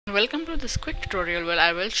Welcome to this quick tutorial where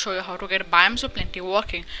I will show you how to get BIOMES O Plenty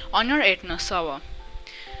working on your ATERNOS server.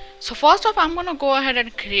 So first off, I'm going to go ahead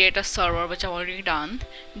and create a server, which I've already done.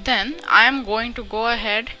 Then I am going to go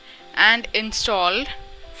ahead and install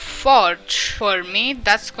Forge. For me,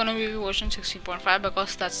 that's going to be version 16.5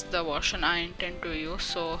 because that's the version I intend to use.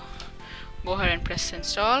 So go ahead and press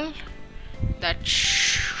install. That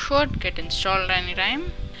should get installed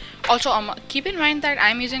anytime. Also, keep in mind that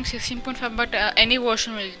I'm using 16.5, but any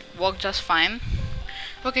version will work just fine.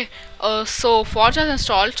 Okay, so Forge is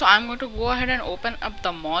installed, so I'm going to go ahead and open up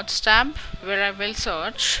the mods tab where I will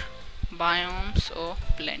search BIOMES O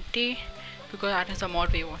Plenty because that is the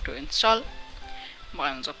mod we want to install.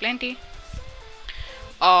 BIOMES O Plenty.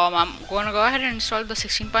 I'm going to go ahead and install the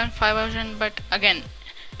 16.5 version, but again,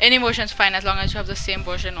 any version is fine as long as you have the same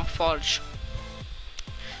version of Forge.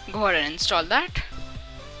 Go ahead and install that.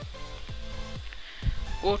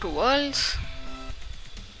 Go to worlds.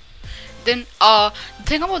 Then the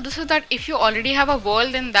thing about this is that if you already have a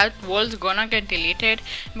world, then that world's gonna get deleted,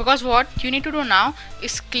 because what you need to do now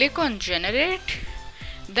is click on generate,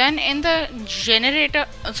 then in the generator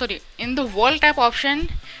in the world type option,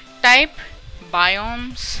 type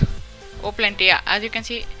BIOMES O Plenty. Yeah, as you can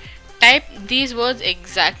see, type these words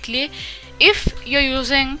exactly. If you're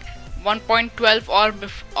using 1.12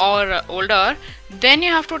 or older, then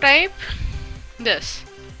you have to type this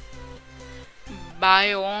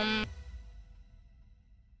BIOMES